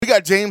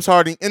got James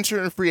Harden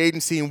entering free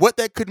agency and what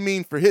that could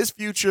mean for his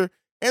future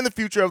and the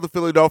future of the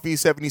Philadelphia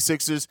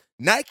 76ers.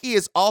 Nike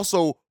has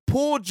also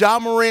pulled Ja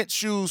Morant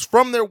shoes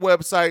from their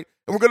website,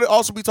 and we're going to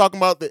also be talking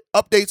about the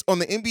updates on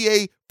the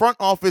NBA front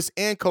office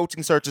and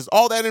coaching searches.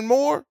 All that and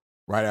more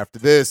right after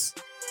this.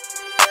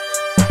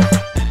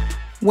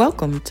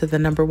 Welcome to the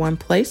number one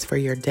place for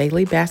your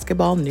daily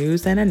basketball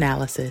news and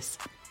analysis,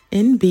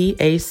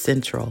 NBA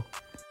Central.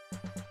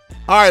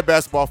 All right,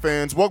 basketball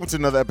fans, welcome to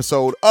another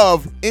episode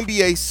of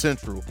NBA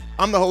Central.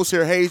 I'm the host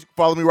here, Hayes. You can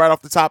follow me right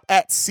off the top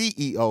at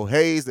CEO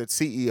Hayes. That's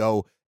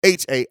CEO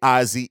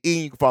Haize.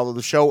 You can follow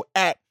the show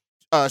at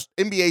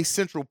NBA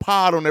Central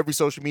Pod on every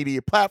social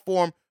media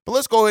platform. But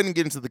let's go ahead and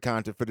get into the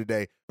content for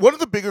today. One of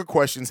the bigger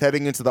questions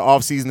heading into the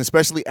offseason,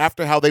 especially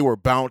after how they were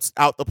bounced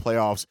out the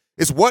playoffs,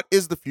 is what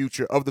is the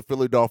future of the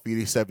Philadelphia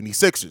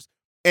 76ers?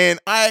 And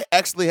I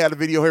actually had a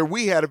video here.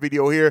 We had a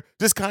video here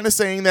just kind of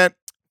saying that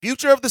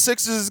future of the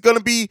Sixers is going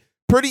to be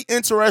pretty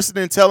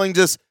interesting in telling,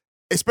 just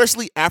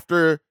especially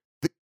after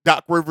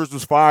Doc Rivers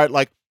was fired,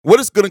 like what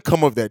is going to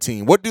come of that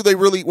team? What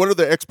are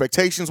their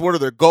expectations? What are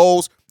their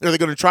goals? Are they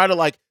going to try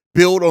to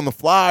build on the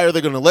fly? Are they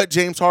going to let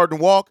James Harden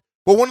walk?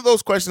 Well, one of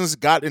those questions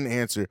got an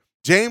answer.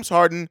 James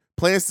Harden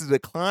plans to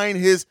decline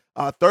his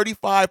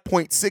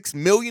 $35.6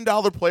 million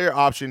player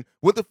option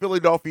with the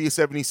Philadelphia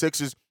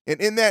 76ers.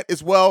 And in that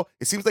as well,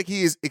 it seems like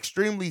he is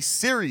extremely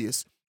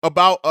serious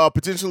about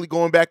potentially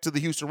going back to the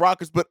Houston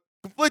Rockets, but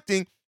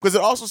conflicting because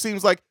it also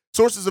seems like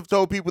sources have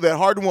told people that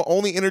Harden will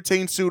only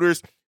entertain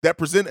suitors that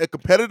present a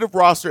competitive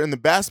roster and the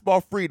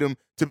basketball freedom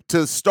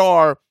to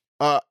star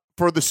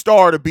for the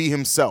star to be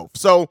himself.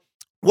 So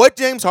what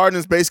James Harden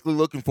is basically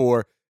looking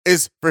for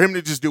is for him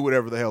to just do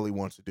whatever the hell he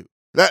wants to do.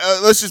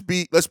 Let's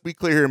be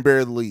clear here and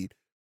bury the lead.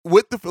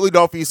 With the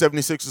Philadelphia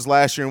 76ers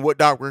last year and what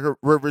Doc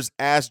Rivers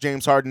asked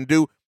James Harden to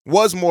do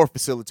was more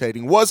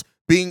facilitating, was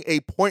being a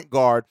point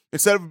guard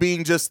instead of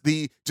being just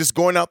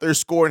going out there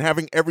scoring,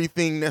 having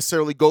everything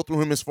necessarily go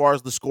through him as far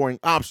as the scoring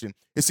option.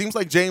 It seems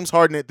like James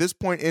Harden at this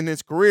point in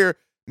his career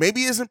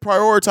maybe isn't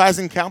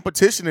prioritizing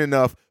competition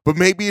enough, but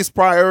maybe it's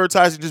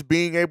prioritizing just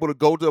being able to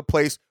go to a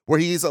place where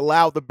he's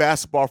allowed the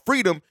basketball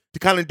freedom to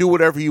kind of do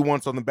whatever he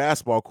wants on the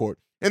basketball court.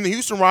 And the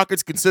Houston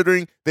Rockets,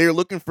 considering they are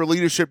looking for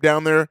leadership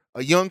down there,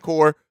 a young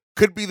core,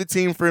 could be the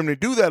team for him to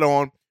do that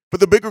on.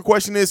 But the bigger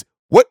question is,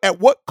 at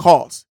what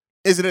cost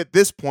is it at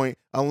this point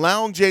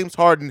allowing James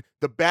Harden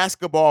the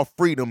basketball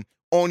freedom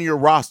on your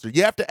roster?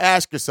 You have to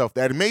ask yourself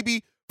that. And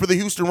maybe for the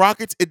Houston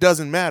Rockets, it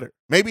doesn't matter.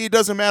 Maybe it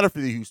doesn't matter for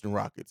the Houston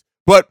Rockets.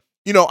 But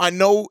I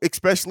know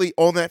especially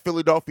on that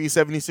Philadelphia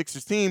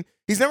 76ers team,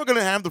 he's never going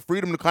to have the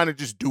freedom to kind of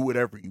just do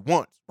whatever he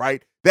wants,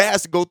 right? That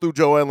has to go through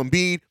Joel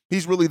Embiid.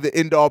 He's really the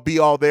end-all,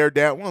 be-all there.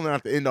 Well,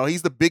 not the end-all.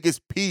 He's the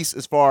biggest piece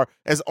as far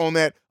as on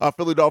that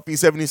Philadelphia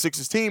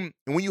 76ers team.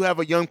 And when you have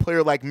a young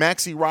player like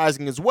Maxey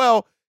rising as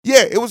well,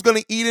 yeah, it was going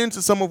to eat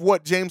into some of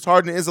what James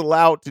Harden is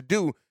allowed to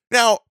do.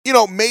 Now,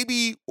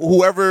 maybe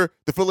whoever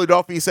the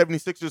Philadelphia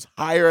 76ers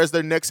hire as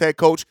their next head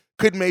coach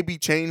could maybe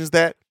change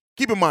that.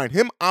 Keep in mind,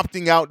 him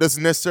opting out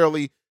doesn't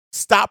necessarily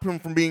stop him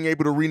from being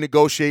able to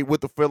renegotiate with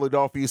the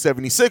Philadelphia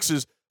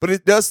 76ers, but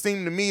it does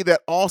seem to me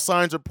that all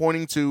signs are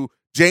pointing to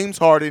James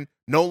Harden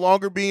no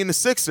longer being a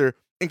Sixer,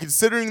 and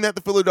considering that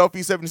the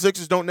Philadelphia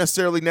 76ers don't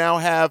necessarily now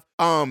have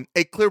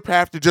a clear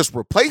path to just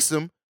replace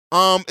him,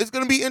 it's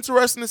going to be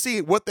interesting to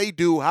see what they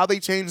do, how they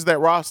change that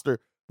roster.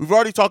 We've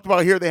already talked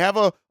about here, they have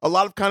a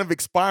lot of kind of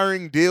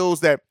expiring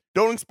deals that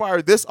don't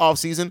expire this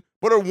offseason,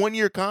 but are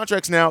one-year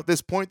contracts now at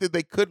this point that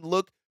they could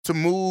look to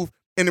move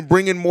and to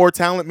bring in more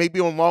talent, maybe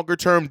on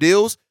longer-term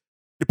deals.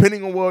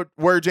 Depending on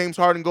where James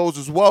Harden goes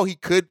as well, he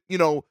could,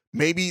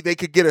 maybe they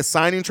could get a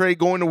signing trade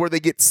going to where they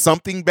get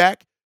something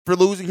back for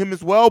losing him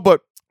as well. But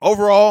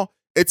overall,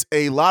 it's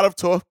a lot of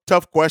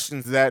tough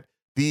questions that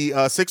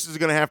the Sixers are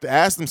going to have to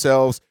ask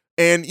themselves.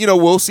 And,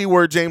 we'll see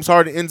where James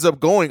Harden ends up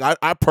going.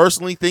 I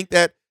personally think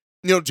that,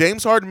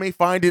 James Harden may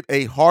find it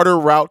a harder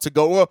route to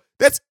go. Well,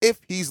 that's if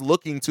he's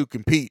looking to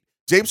compete.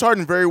 James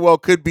Harden very well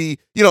could be,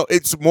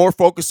 it's more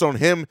focused on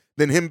him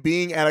than him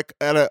being at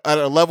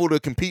a level to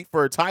compete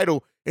for a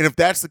title. And if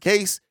that's the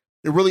case,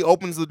 it really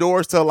opens the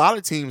doors to a lot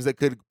of teams that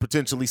could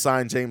potentially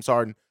sign James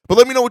Harden. But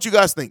let me know what you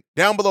guys think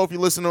down below. If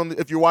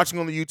you're watching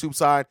on the YouTube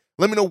side,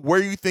 let me know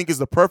where you think is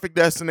the perfect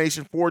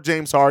destination for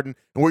James Harden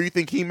and where you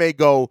think he may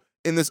go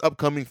in this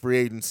upcoming free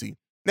agency.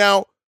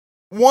 Now,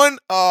 one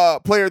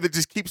player that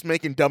just keeps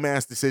making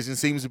dumbass decisions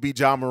seems to be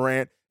Ja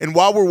Morant. And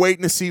while we're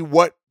waiting to see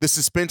what the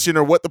suspension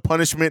or what the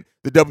punishment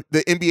the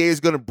NBA is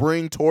going to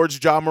bring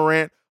towards Ja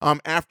Morant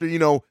after,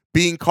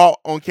 being caught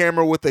on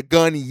camera with a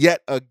gun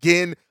yet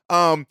again,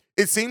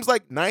 it seems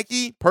like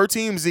Nike, per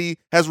TMZ,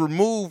 has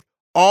removed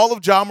all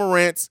of Ja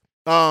Morant's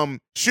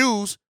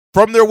shoes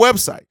from their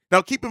website.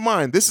 Now, keep in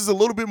mind, this is a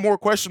little bit more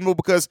questionable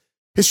because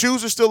his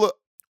shoes are still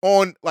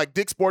on like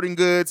Dick's Sporting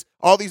Goods,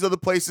 all these other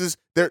places.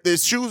 Their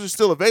shoes are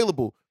still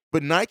available,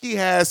 but Nike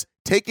has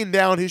taken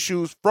down his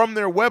shoes from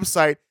their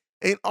website.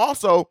 And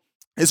also,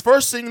 his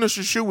first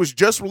signature shoe was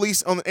just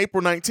released on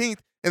April 19th,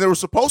 and there was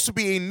supposed to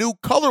be a new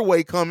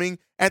colorway coming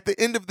at the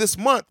end of this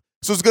month.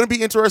 So it's going to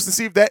be interesting to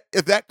see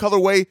if that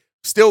colorway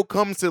still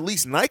comes to at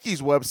least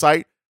Nike's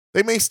website.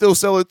 They may still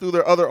sell it through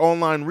their other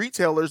online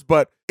retailers,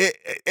 but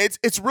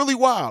it's really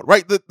wild,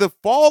 right? The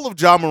fall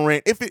of Ja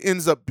Morant, if it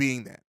ends up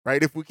being that,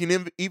 right? If we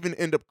can even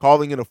end up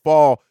calling it a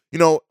fall,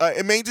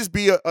 it may just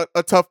be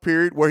a tough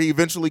period where he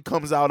eventually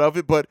comes out of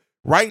it. But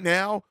right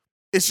now,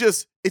 it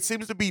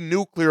seems to be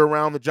nuclear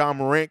around the Ja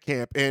Morant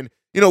camp. And,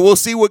 we'll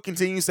see what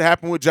continues to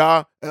happen with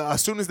Ja.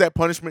 As soon as that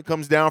punishment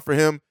comes down for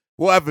him,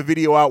 we'll have a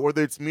video out,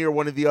 whether it's me or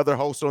one of the other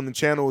hosts on the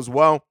channel as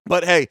well.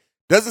 But hey,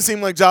 doesn't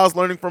seem like Ja's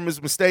learning from his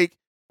mistake.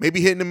 Maybe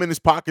hitting him in his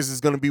pockets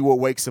is going to be what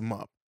wakes him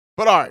up.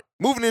 But all right,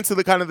 moving into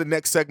the kind of the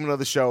next segment of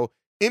the show,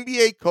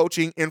 NBA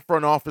coaching and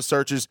front office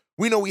searches.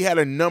 We know we had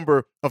a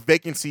number of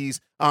vacancies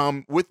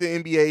with the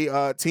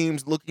NBA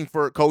teams looking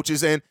for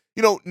coaches. And,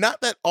 not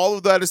that all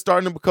of that is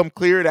starting to become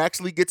clear. It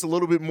actually gets a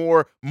little bit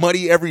more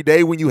muddy every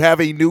day when you have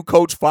a new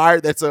coach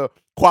fired that's a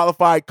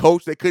qualified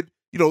coach that could,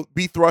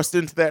 be thrust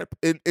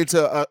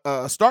into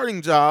a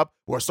starting job,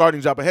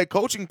 a head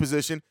coaching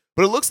position.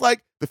 But it looks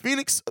like the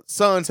Phoenix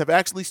Suns have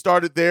actually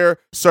started their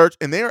search,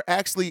 and they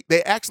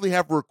actually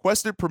have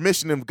requested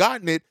permission and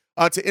gotten it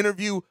to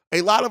interview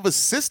a lot of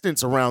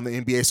assistants around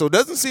the NBA. So it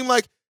doesn't seem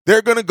like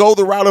they're going to go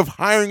the route of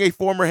hiring a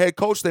former head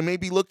coach. They may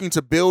be looking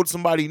to build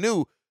somebody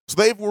new.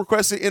 So they've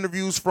requested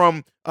interviews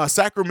from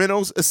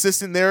Sacramento's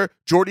assistant there,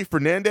 Jordi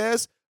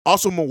Fernandez,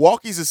 also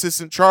Milwaukee's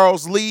assistant,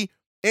 Charles Lee,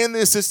 and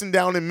the assistant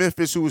down in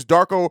Memphis, who is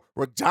Darko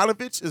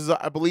Rajdanovic, is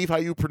I believe how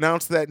you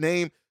pronounce that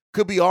name.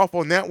 Could be off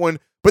on that one.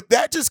 But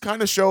that just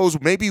kind of shows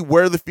maybe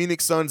where the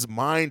Phoenix Suns'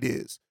 mind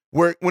is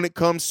when it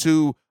comes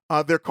to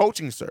their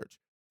coaching search.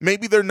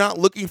 Maybe they're not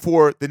looking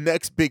for the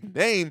next big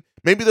name.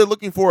 Maybe they're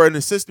looking for an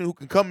assistant who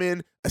can come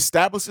in,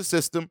 establish a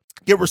system,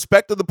 get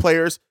respect of the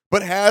players,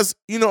 but it has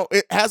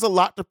a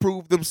lot to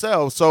prove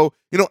themselves. So,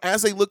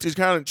 as they look to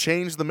kind of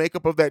change the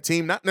makeup of that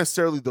team, not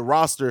necessarily the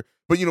roster,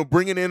 but,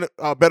 bringing in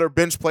better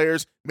bench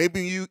players,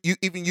 maybe you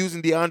even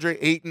using DeAndre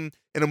Ayton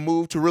in a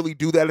move to really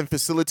do that and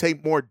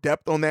facilitate more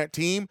depth on that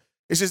team.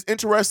 It's just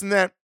interesting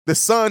that the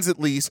Suns, at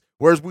least,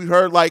 whereas we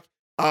heard like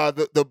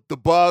the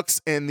Bucks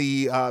and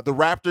the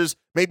Raptors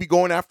maybe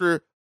going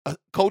after head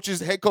coaches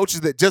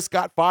that just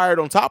got fired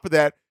on top of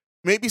that,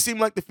 maybe seem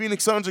like the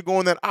Phoenix Suns are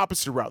going that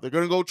opposite route. They're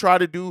going to go try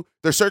to do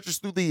their searches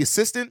through the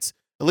assistants.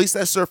 At least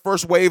that's their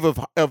first wave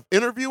of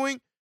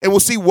interviewing, and we'll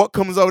see what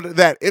comes out of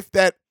that if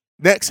that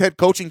next head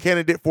coaching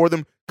candidate for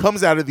them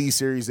comes out of these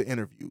series of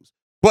interviews.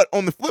 But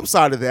on the flip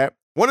side of that,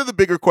 one of the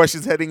bigger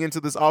questions heading into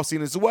this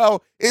offseason as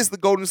well is the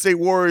Golden State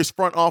Warriors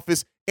front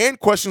office and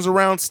questions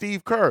around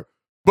Steve Kerr.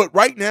 But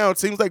right now, it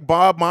seems like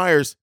Bob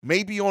Myers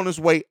may be on his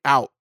way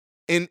out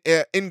in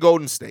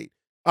Golden State.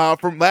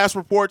 From last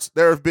reports,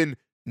 there have been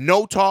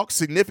no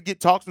significant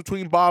talks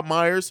between Bob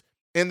Myers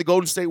and the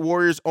Golden State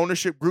Warriors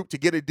ownership group to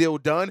get a deal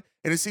done.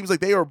 And it seems like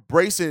they are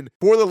bracing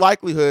for the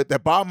likelihood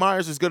that Bob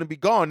Myers is going to be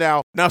gone.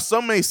 Now,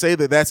 some may say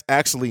that that's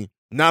actually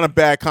not a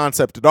bad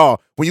concept at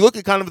all. When you look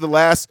at kind of the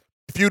last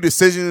few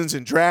decisions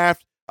and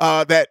draft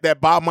that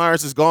Bob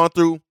Myers has gone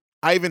through,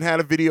 I even had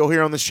a video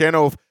here on this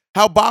channel of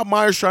how Bob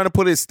Myers trying to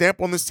put his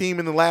stamp on this team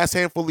in the last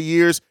handful of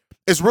years.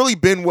 It's really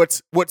been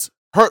what's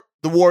hurt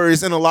the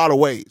Warriors in a lot of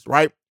ways,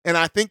 right? And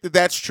I think that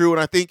that's true.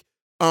 And I think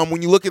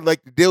when you look at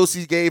like the deals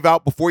he gave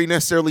out before he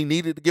necessarily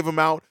needed to give them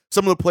out,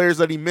 some of the players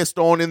that he missed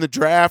on in the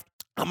draft,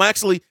 I'm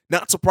actually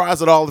not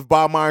surprised at all if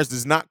Bob Myers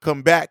does not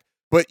come back.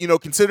 But,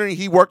 considering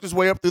he worked his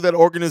way up through that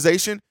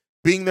organization,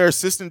 being their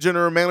assistant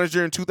general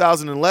manager in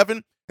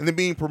 2011, and then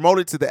being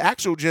promoted to the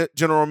actual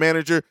general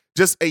manager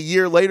just a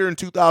year later in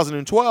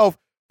 2012,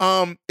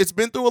 it's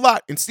been through a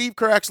lot. And Steve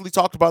Kerr actually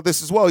talked about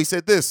this as well. He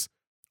said this: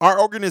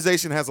 our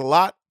organization has a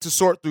lot to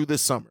sort through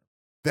this summer.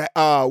 That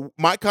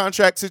my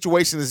contract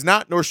situation is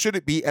not, nor should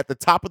it be, at the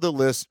top of the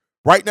list.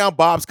 Right now,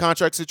 Bob's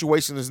contract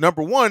situation is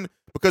number one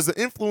because that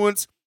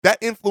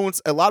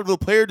influence a lot of the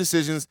player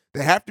decisions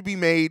that have to be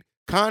made,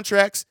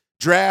 contracts,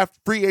 draft,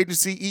 free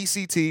agency,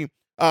 ECT.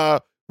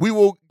 We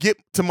will get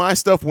to my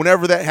stuff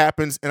whenever that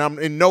happens, and I'm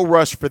in no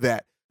rush for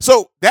that.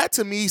 So that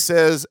to me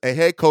says a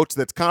head coach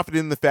that's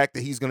confident in the fact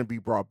that he's going to be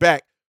brought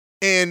back,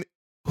 and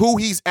who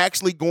he's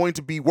actually going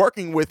to be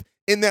working with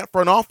in that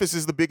front office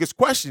is the biggest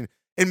question.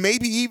 And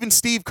maybe even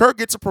Steve Kerr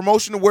gets a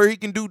promotion to where he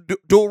can do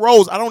dual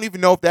roles. I don't even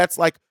know if that's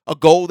like a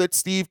goal that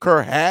Steve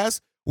Kerr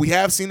has. We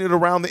have seen it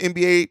around the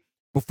NBA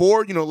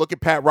before. Look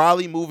at Pat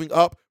Riley moving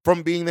up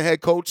from being the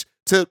head coach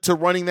to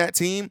running that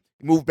team.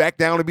 Moved back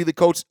down to be the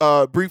coach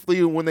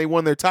briefly when they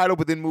won their title,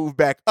 but then moved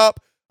back up.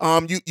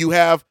 You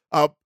have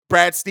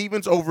Brad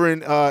Stevens over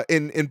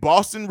in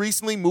Boston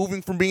recently,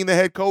 moving from being the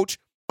head coach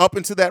up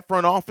into that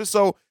front office.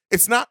 So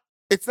it's not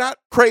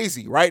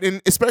crazy, right?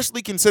 And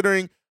especially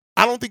considering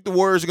I don't think the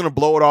Warriors are going to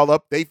blow it all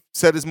up. They've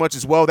said as much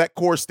as well. That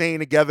core staying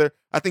together.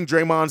 I think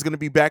Draymond's going to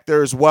be back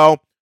there as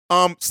well.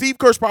 Steve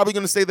Kerr's probably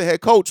going to stay the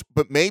head coach,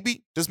 but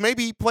maybe, just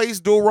maybe, he plays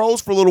dual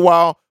roles for a little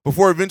while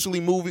before eventually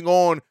moving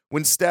on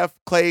when Steph,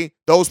 Clay,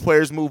 those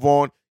players move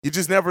on. You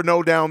just never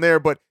know down there,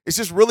 but it's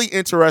just really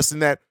interesting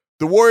that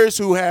The Warriors,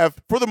 who have,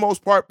 for the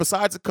most part,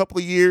 besides a couple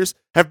of years,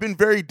 have been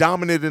very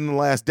dominant in the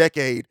last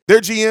decade.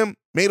 Their GM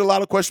made a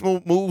lot of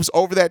questionable moves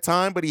over that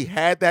time, but he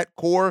had that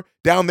core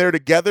down there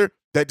together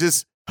that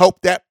just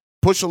helped that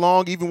push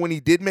along even when he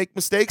did make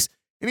mistakes.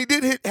 And he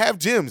did have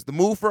gems. The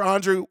move for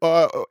Andrew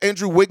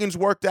Wiggins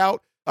worked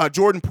out.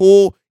 Jordan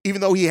Poole,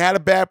 even though he had a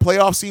bad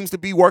playoff, seems to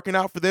be working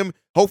out for them.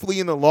 Hopefully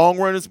in the long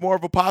run, it's more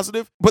of a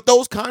positive. But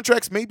those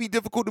contracts may be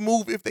difficult to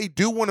move if they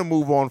do want to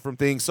move on from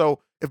things. So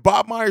if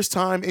Bob Myers'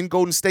 time in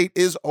Golden State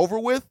is over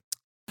with,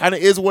 kind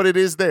of is what it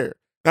is there.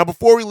 Now,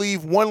 before we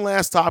leave, one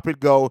last topic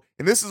go,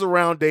 and this is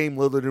around Dame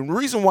Lillard. And the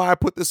reason why I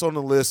put this on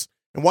the list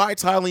and why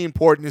it's highly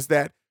important is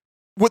that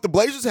with the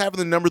Blazers having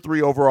the number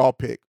 3 overall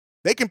pick,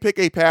 they can pick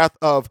a path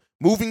of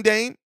moving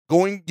Dame,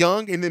 going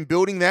young, and then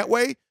building that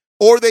way.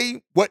 Or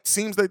they, what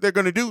seems like they're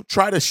going to do,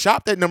 try to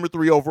shop that number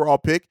 3 overall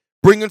pick,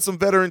 bring in some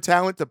veteran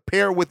talent to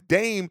pair with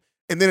Dame,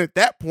 and then at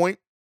that point,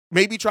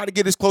 maybe try to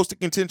get as close to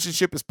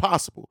contentionship as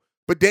possible.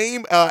 But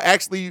Dame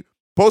actually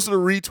posted a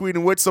retweet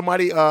in which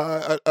somebody,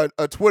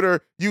 a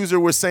Twitter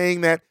user, was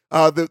saying that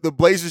the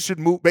Blazers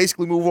should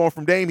basically move on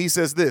from Dame. He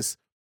says this: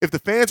 "If the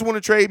fans want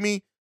to trade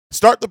me,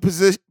 start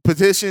the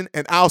petition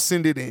and I'll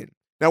send it in."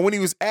 Now, when he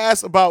was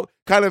asked about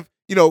kind of,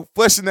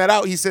 fleshing that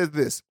out, he says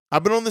this: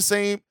 I've been on the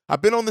same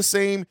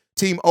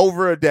team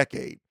over a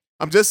decade.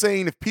 I'm just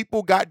saying, if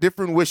people got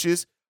different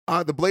wishes,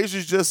 the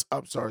Blazers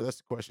I'm sorry, that's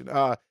the question.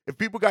 If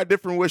people got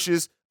different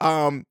wishes,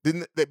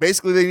 then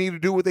basically they need to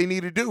do what they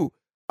need to do.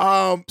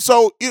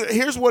 So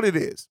here's what it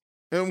is,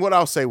 and what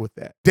I'll say with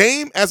that.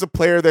 Dame, as a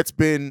player that's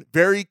been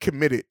very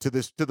committed to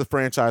the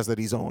franchise that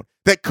he's on,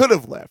 that could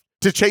have left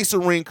to chase a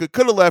ring, could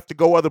have left to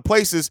go other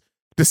places,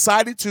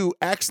 decided to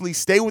actually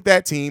stay with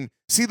that team,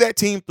 see that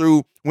team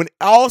through when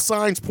all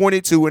signs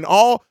pointed to and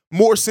all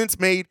more sense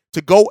made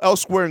to go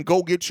elsewhere and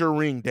go get your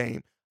ring,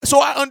 Dame.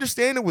 So I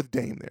understand it with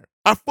Dame there.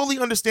 I fully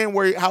understand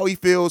how he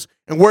feels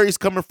and where he's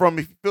coming from.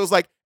 If he feels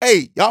like,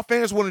 hey, y'all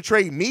fans want to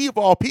trade me of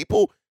all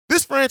people,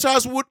 this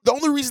franchise the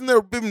only reason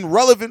they've been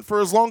relevant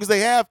for as long as they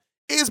have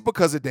is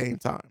because of Dame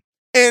time.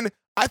 And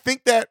I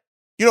think that,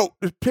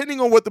 depending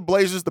on what the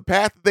Blazers, the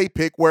path that they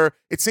pick, where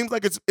it seems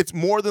like it's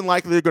more than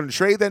likely they're going to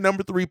trade that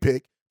number 3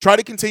 pick, try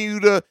to continue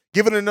to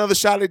give it another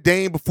shot at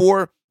Dame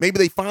before maybe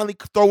they finally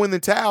throw in the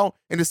towel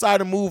and decide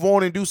to move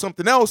on and do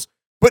something else.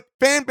 But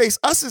fan base,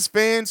 us as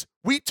fans,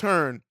 we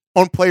turn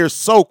on players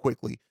so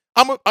quickly.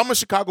 I'm a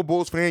Chicago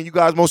Bulls fan.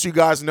 Most of you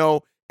guys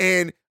know,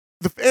 and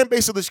the fan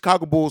base of the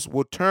Chicago Bulls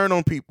will turn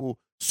on people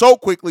so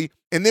quickly,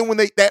 and then when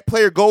that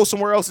player goes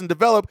somewhere else and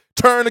develop,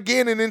 turn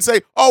again and then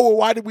say, oh, well,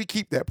 why did we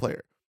keep that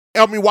player?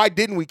 Why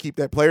didn't we keep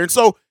that player? And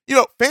so,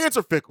 fans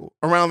are fickle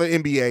around the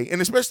NBA,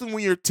 and especially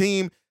when your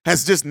team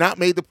has just not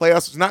made the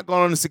playoffs, has not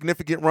gone on a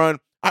significant run.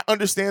 I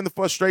understand the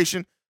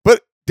frustration,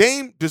 but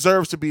Dame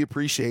deserves to be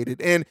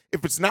appreciated. And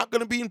if it's not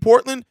going to be in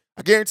Portland,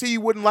 I guarantee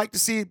you wouldn't like to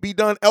see it be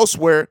done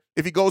elsewhere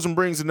if he goes and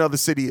brings another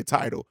city a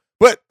title.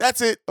 But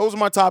that's it. Those are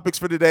my topics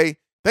for today.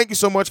 Thank you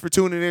so much for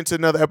tuning in to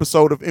another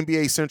episode of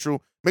NBA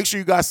Central. Make sure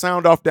you guys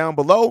sound off down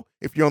below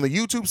if you're on the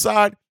YouTube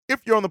side,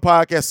 if you're on the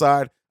podcast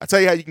side. I'll tell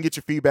you how you can get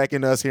your feedback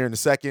into us here in a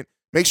second.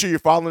 Make sure you're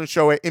following the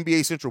show at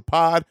NBA Central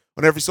Pod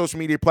on every social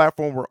media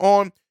platform we're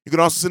on. You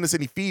can also send us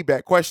any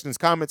feedback, questions,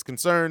 comments,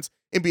 concerns,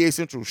 NBA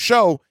Central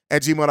Show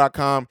at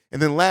gmail.com.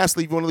 And then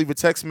lastly, if you want to leave a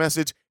text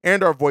message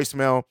and our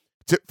voicemail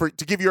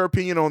to give your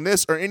opinion on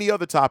this or any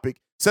other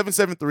topic,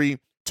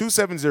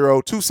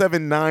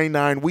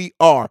 773-270-2799. We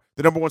are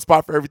the number 1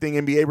 spot for everything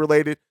NBA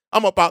related.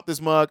 I'm about this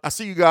mug. I'll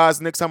see you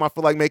guys next time I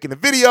feel like making a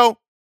video.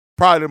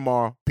 Probably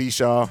tomorrow. Peace,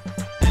 y'all.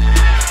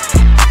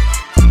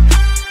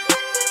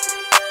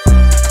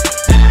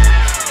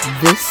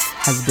 This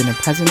has been a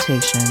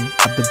presentation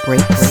of the Break